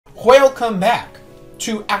welcome back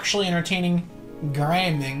to actually entertaining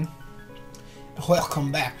gaming.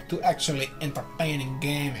 Welcome back to actually entertaining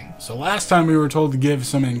gaming. So last time we were told to give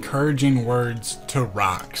some encouraging words to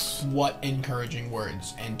rocks. What encouraging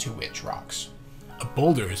words, and to which rocks? A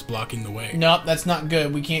boulder is blocking the way. Nope, that's not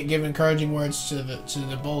good. We can't give encouraging words to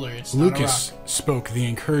the boulder. It's Lucas not a rock. spoke the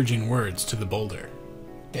encouraging words to the boulder.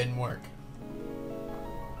 Didn't work.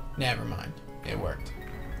 Never mind. It worked.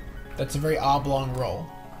 That's a very oblong roll.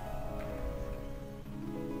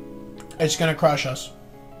 It's gonna crush us.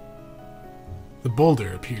 The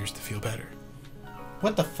boulder appears to feel better.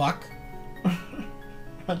 What the fuck?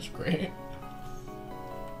 That's great.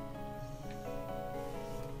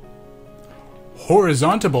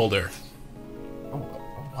 Horizontal boulder. Oh,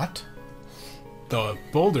 what? The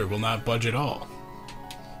boulder will not budge at all.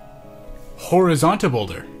 Horizontal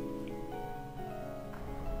boulder.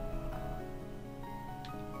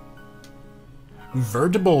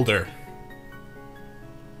 Vertiboulder.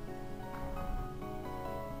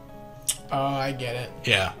 Oh, I get it.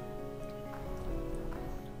 Yeah.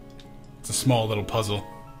 It's a small little puzzle.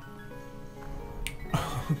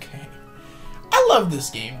 Okay. I love this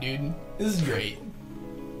game, dude. This is great.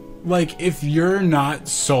 Like, if you're not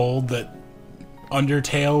sold that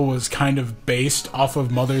Undertale was kind of based off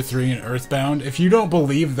of Mother 3 and Earthbound, if you don't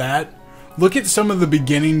believe that, look at some of the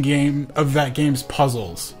beginning game of that game's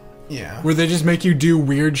puzzles. Yeah. Where they just make you do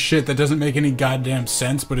weird shit that doesn't make any goddamn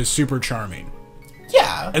sense, but is super charming.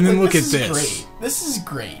 Yeah. And then like, look at this. this. Great. This is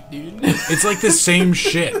great, dude. It's like the same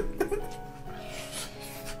shit.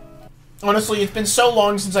 Honestly, it's been so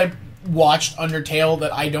long since I watched Undertale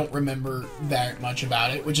that I don't remember that much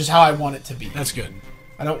about it, which is how I want it to be. That's good.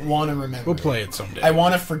 I don't want to remember. We'll play it someday. I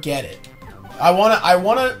want to forget it. I want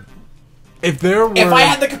to. If I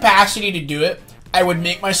had the capacity to do it, I would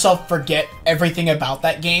make myself forget everything about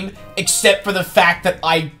that game, except for the fact that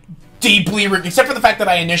I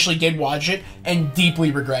initially did watch it and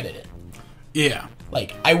deeply regretted it. Yeah.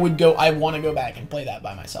 Like, I want to go back and play that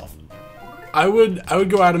by myself. I would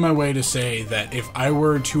go out of my way to say that if I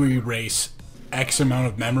were to erase X amount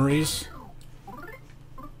of memories,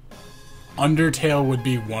 Undertale would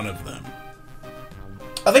be one of them.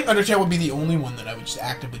 I think Undertale would be the only one that I would just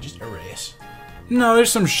actively just erase. No,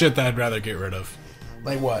 there's some shit that I'd rather get rid of.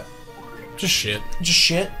 Like what? Just shit. Just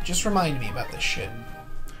shit? Just remind me about this shit.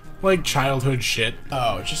 Like childhood shit.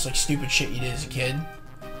 Oh, it's just like stupid shit you did as a kid?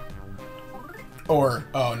 Or,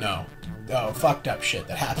 oh no. Oh, fucked up shit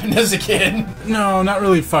that happened as a kid. No, not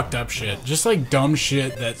really fucked up shit. Just like dumb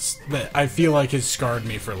shit that I feel like has scarred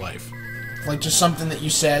me for life. Like just something that you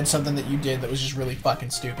said, something that you did that was just really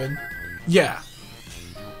fucking stupid. Yeah.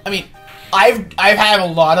 I mean, I've had a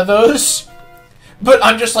lot of those, but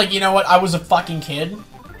I'm just like, you know what? I was a fucking kid.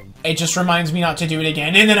 It just reminds me not to do it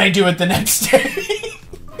again, and then I do it the next day.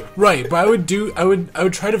 Right, but I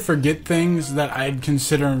would try to forget things that I'd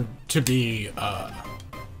consider to be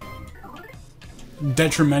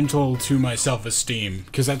detrimental to my self-esteem,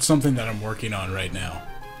 because that's something that I'm working on right now.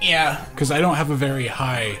 Yeah. Because I don't have a very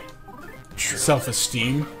high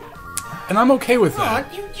self-esteem, and I'm okay with that.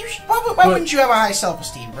 Why wouldn't you have a high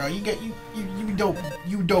self-esteem, bro? You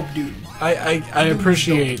dope dude. I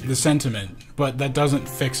appreciate the sentiment, but that doesn't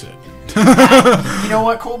fix it. You know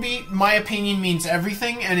what, Colby? My opinion means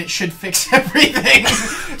everything, and it should fix everything.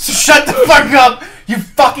 So shut the fuck up, you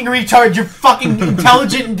fucking retard. You're fucking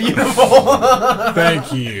intelligent and beautiful.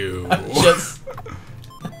 Thank you. Just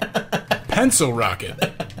Pencil rocket.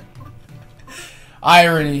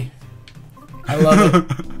 irony. I love it.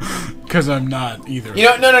 Because I'm not either. You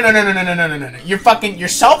know, no. Your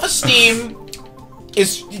self-esteem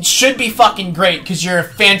it should be fucking great because you're a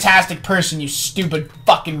fantastic person, you stupid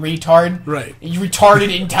fucking retard. Right. You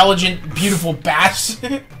retarded, intelligent, beautiful bass.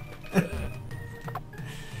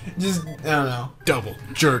 Just, I don't know. Double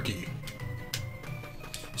jerky.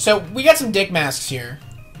 So, we got some dick masks here.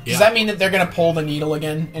 Does Yeah. that mean that they're gonna pull the needle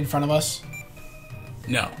again in front of us?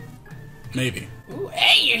 No. Maybe. Ooh,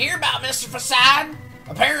 hey, you hear about Mr. Facade?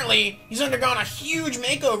 Apparently, he's undergone a huge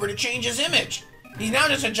makeover to change his image. He's now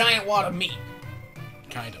just a giant wad of meat.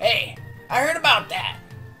 Kind of. Hey, I heard about that.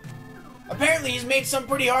 Apparently he's made some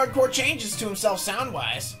pretty hardcore changes to himself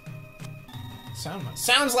sound-wise.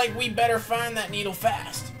 Sounds like we better find that needle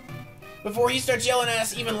fast. Before he starts yelling at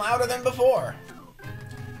us even louder than before.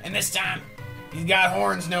 And this time, he's got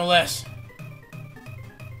horns no less.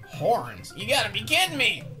 Horns? You gotta be kidding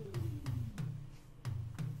me!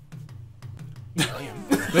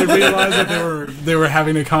 They realized that they were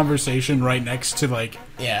having a conversation right next to, like...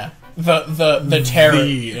 Yeah. The terror.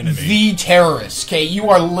 The enemy. The terrorist. Okay, you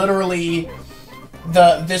are literally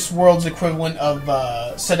this world's equivalent of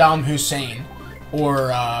Saddam Hussein. or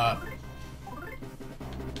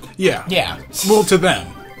Yeah. yeah, Well, to them.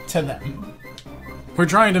 to them. We're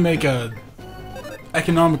trying to make a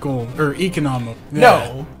economical or economic.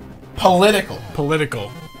 No,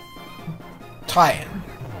 political tie-in.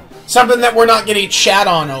 Something that we're not getting shat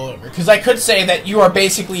on all over. Because I could say that you are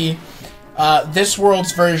basically this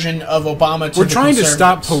world's version of Obama to We're the trying to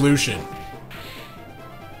stop conservatives. pollution.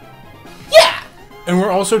 Yeah! And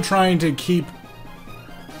we're also trying to keep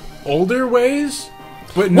older ways,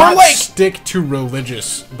 but not like- stick to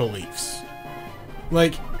religious beliefs.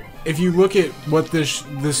 Like, if you look at what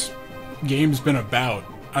this game's been about,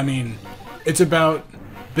 I mean, it's about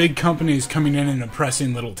big companies coming in and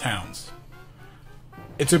oppressing little towns.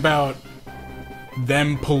 It's about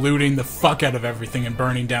them polluting the fuck out of everything and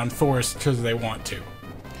burning down forests because they want to.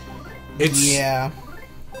 Yeah.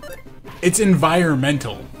 It's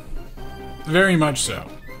environmental. Very much so.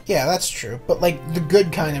 Yeah, that's true. But, like, the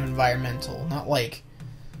good kind of environmental, not, like,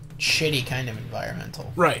 shitty kind of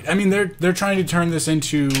environmental. Right. I mean, they're trying to turn this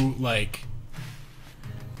into, like...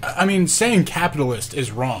 I mean, saying capitalist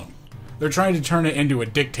is wrong. They're trying to turn it into a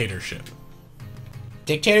dictatorship.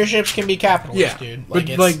 Dictatorships can be capitalist, Yeah, dude. but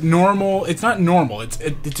it's, like normal, it's not normal. It's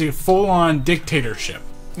a full-on dictatorship.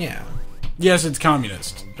 yeah. Yes, it's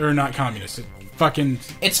communist. Or not communist. It's fucking...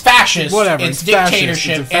 It's fascist. Whatever, It's it's fascist,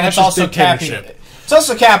 dictatorship, it's a and it's fascist also dictatorship. capitalist. It's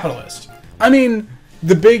also capitalist. I mean,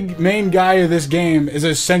 the big main guy of this game is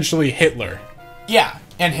essentially Hitler. Yeah,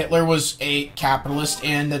 and Hitler was a capitalist,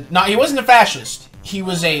 and he wasn't a fascist. He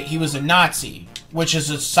was a Nazi, which is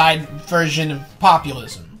a side version of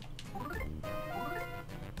populism.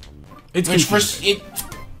 It's Which confusing.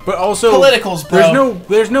 But also, Politicals, bro.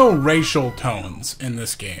 There's no racial tones in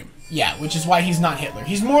this game. Yeah, which is why he's not Hitler.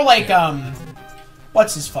 He's more like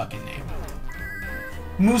what's his fucking name?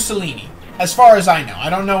 Mussolini. As far as I know, I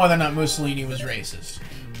don't know whether or not Mussolini was racist.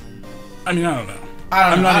 I mean, I don't know. I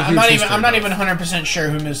don't know. I'm not history even 100% sure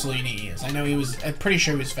who Mussolini is. I know I'm pretty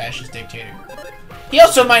sure he was a fascist dictator. He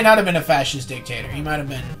also might not have been a fascist dictator. He might have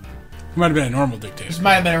been. He might have been a normal dictator. He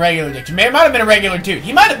might have been a regular dictator. He might have been a regular dude.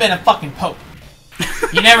 He might have been a fucking pope.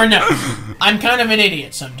 You never know. I'm kind of an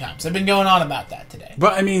idiot sometimes. I've been going on about that today.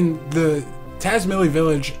 But I mean, the Tazmily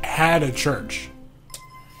village had a church.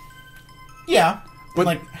 Yeah, But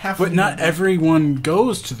like half. But of not them. everyone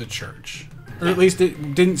goes to the church. Or at least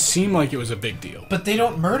it didn't seem like it was a big deal. But they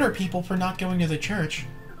don't murder people for not going to the church.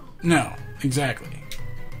 No, exactly.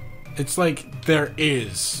 It's like there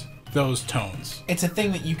is those tones. It's a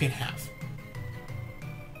thing that you can have.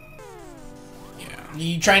 Yeah.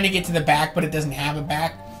 You trying to get to the back, but it doesn't have a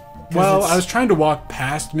back. 'Cause Well, it's- I was trying to walk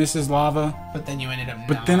past Mrs. Lava, But then you ended up.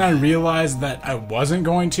 but then I realized that I wasn't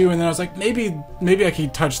going to, and then I was like, maybe I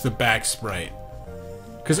could touch the back sprite.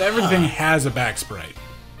 Because everything has a back sprite.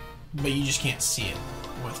 But you just can't see it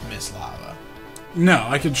with Miss Lava. No,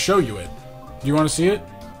 I could show you it. Do you want to see it?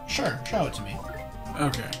 Sure, show it to me.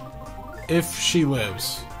 Okay. If she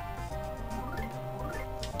lives.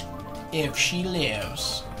 If she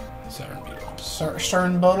lives. Saturn Beetle.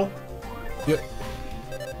 Sternbodel? Yep.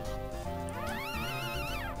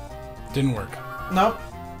 Didn't work. Nope.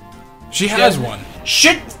 She has doesn't. one.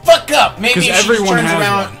 Shut the fuck up! Maybe 'Cause if she everyone turns has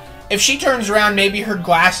around. one. If she turns around, maybe her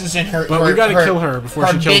glasses and her. But we gotta kill her before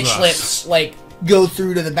she kills bitch us. lips, like, go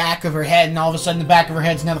through to the back of her head, and all of a sudden the back of her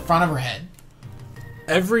head's now the front of her head.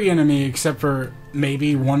 Every enemy except for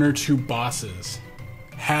maybe one or two bosses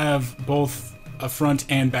have both a front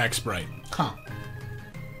and back sprite. Huh.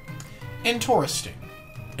 Interesting.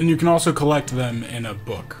 And you can also collect them in a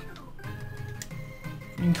book.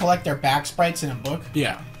 You can collect their back sprites in a book.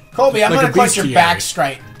 Yeah. Colby, I'm Like gonna a collect your bestiary.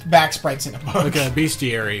 back sprites in a book. Like a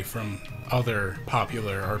bestiary from other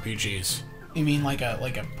popular RPGs. You mean like a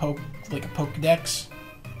Pokedex?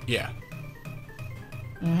 Yeah.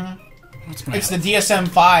 Mm-hmm. What's my It's the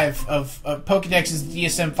DSM-5 of Pokedex is the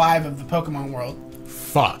DSM-5 of the Pokemon world.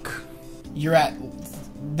 Fuck. You're at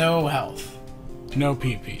no health, No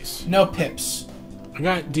PPs. no pips. I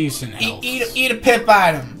got decent health. Eat a pip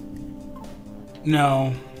item.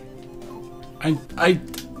 No.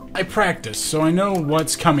 I practice, so I know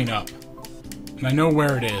what's coming up. And I know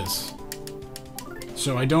where it is.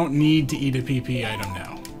 So I don't need to eat a PP item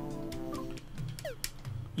now.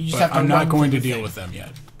 You just But have to I'm not run going through to the deal thing. with them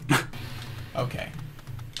yet. Okay.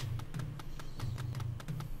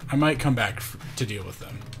 I might come back to deal with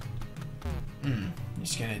them. You're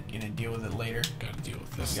just gonna deal with it later. Gotta deal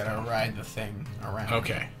with this. You gotta ride the thing around.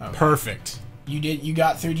 Okay. Perfect. You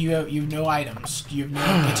got through. You have no items. You have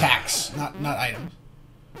no attacks. Not items.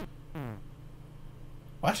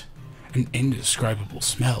 What? An indescribable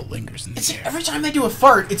smell lingers in the It's air. every time they do a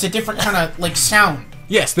fart, it's a different kind of like sound.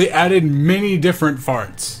 Yes, they added many different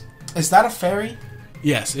farts. Is that a fairy?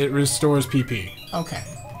 Yes, it restores PP. Okay,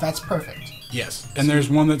 that's perfect. Yes, and there's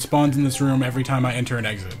one that spawns in this room every time I enter and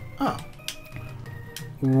exit. Oh.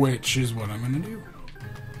 Which is what I'm gonna do.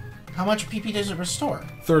 How much PP does it restore?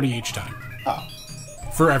 30 each time. Oh.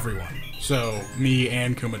 For everyone. So, me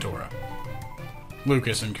and Kumatora.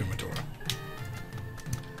 Lucas and Kumatora.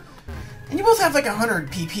 And you both have like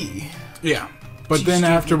 100 PP. Yeah. But then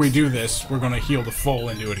after we do this, we're gonna heal the full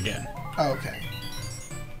and do it again. Oh, okay.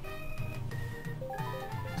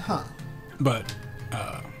 Huh. But,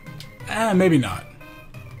 maybe not.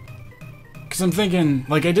 Because I'm thinking,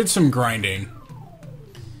 like, I did some grinding.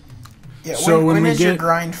 Yeah, So when is your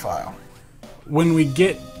grind file? When we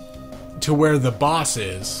get to where the boss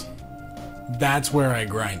is, that's where I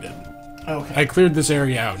grinded. Okay. I cleared this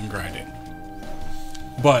area out and grinded.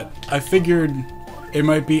 But I figured it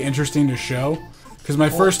might be interesting to show, because my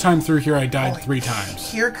first time through here I died 3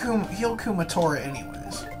 times. Heal Kumatora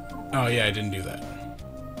anyways. Oh yeah, I didn't do that.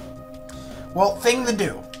 Well, thing to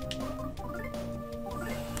do.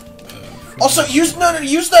 Also, use the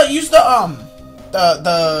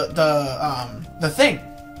thing.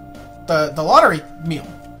 The lottery meal.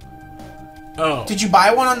 Oh. Did you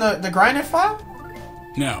buy one on the grinded file?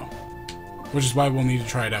 No. Which is why we'll need to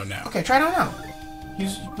try it out now. Okay, try it out now.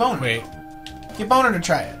 Use Boner. Wait. Get Boner to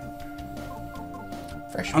try it.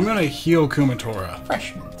 Fresh. I'm gonna heal Kumatora.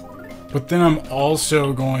 Fresh. But then I'm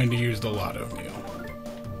also going to use the lotto meal.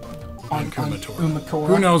 On Kumatora. Umakora.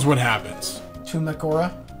 Who knows what happens?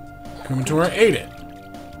 Tumakora. Kumatora ate it.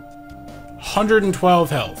 112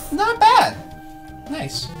 health. Not bad.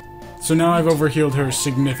 Nice. So now I've overhealed her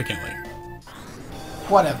significantly.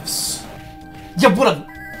 Whatevs. Yeah, whatever.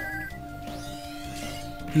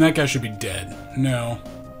 And that guy should be dead. No.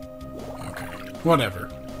 Okay. Whatever.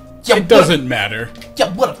 Yeah, It doesn't matter.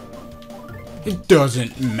 Yeah, whatever. It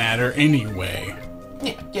doesn't matter anyway.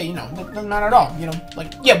 Yeah, you know, it doesn't matter at all. You know,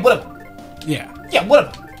 like, yeah, whatever. Yeah. Yeah,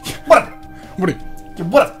 whatever. Whatever. What it? Yeah,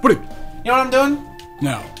 whatever. What it? You know what I'm doing?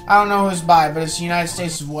 No. I don't know who's by, but it's the United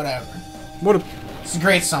States is whatever. What it? It's a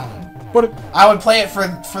great song. What it? I would play it for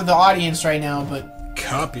the audience right now, but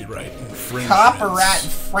Copyright infringements. copyright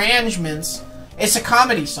infringements. It's a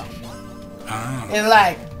comedy song. Ah. It's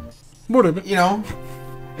like, What it? you know,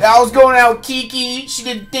 I was going out with Kiki, she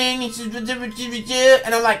did a thing,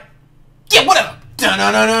 and I'm like, yeah, whatever.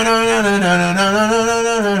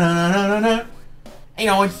 You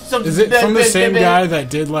know, it's something. Is it from the same guy that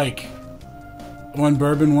did like 1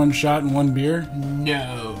 bourbon, 1 shot, and 1 beer?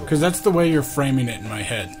 No. Because that's the way you're framing it in my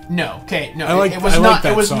head. No. Okay. No. I like- it was I like not.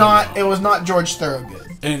 that It was song, not. though. It was not George Thorogood.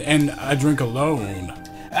 And I drink alone.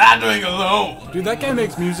 I drink alone. Dude, that guy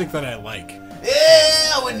makes music that I like.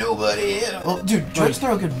 Yeah, with nobody. Oh, dude, George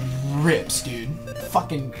Thorogood rips, dude.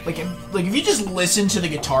 Fucking like if you just listen to the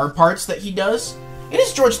guitar parts that he does, it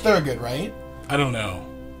is George Thorogood, right? I don't know.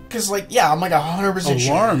 Cause like, yeah, I'm like 100%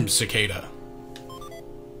 sure. Alarm cicada.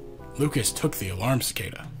 Lucas took the alarm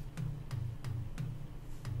cicada.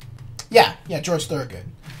 Yeah, George Thorogood.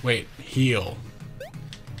 Wait, heal.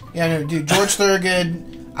 Yeah, no, dude, George Thorogood.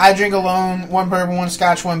 I drink alone. 1 bourbon, 1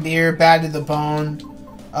 scotch, 1 beer. Bad to the bone.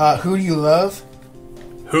 Who do you love?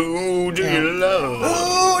 Who do you love?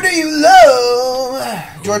 Who do you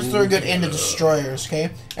love? George Thorogood and the Destroyers, okay?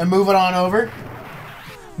 And move it on over.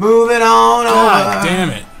 Move it on over. God damn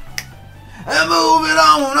it. And move it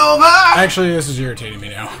on over. Actually, this is irritating me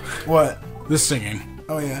now. What? This singing.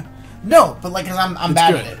 Oh, yeah. No, but like, cause I'm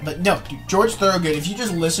bad good. at it. But no, dude, George Thorogood, if you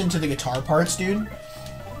just listen to the guitar parts, dude,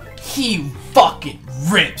 he fucking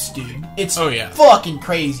rips, dude. It's fucking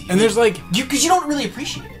crazy. And there's like... Because you don't really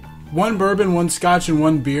appreciate it. 1 bourbon, 1 scotch, and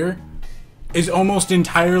 1 beer is almost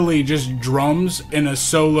entirely just drums and a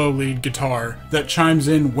solo lead guitar that chimes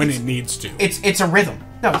in when it needs to. It's a rhythm.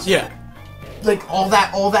 No, it's like all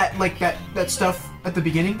that like that stuff at the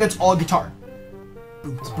beginning. That's all guitar.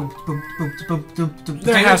 There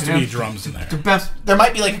has to be drums in there. There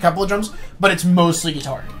might be like a couple of drums, but it's mostly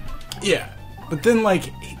guitar. Yeah, but then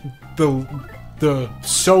like the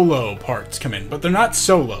solo parts come in, but they're not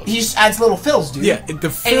solos. He just adds little fills, dude. Yeah, the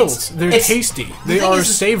fills, they're tasty. They are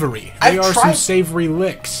savory. They are some savory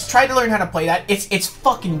licks. Tried to learn how to play that. It's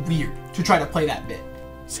fucking weird to try to play that bit.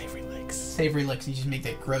 Savory licks. Savory licks. You just make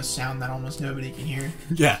that gross sound that almost nobody can hear.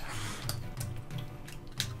 Yeah.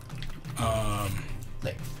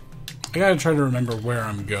 Like, I gotta try to remember where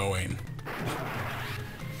I'm going.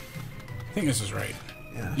 I think this is right.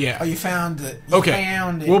 Yeah. Oh, you found it. Okay.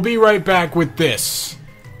 We'll be right back with this.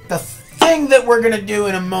 The thing that we're gonna do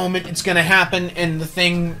in a moment, it's gonna happen in the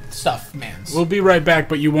thing stuff, man. We'll be right back,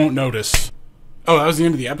 but you won't notice. Oh, that was the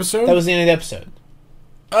end of the episode? That was the end of the episode.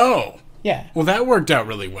 Oh. Yeah. Well, that worked out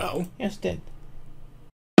really well. Yes, it did.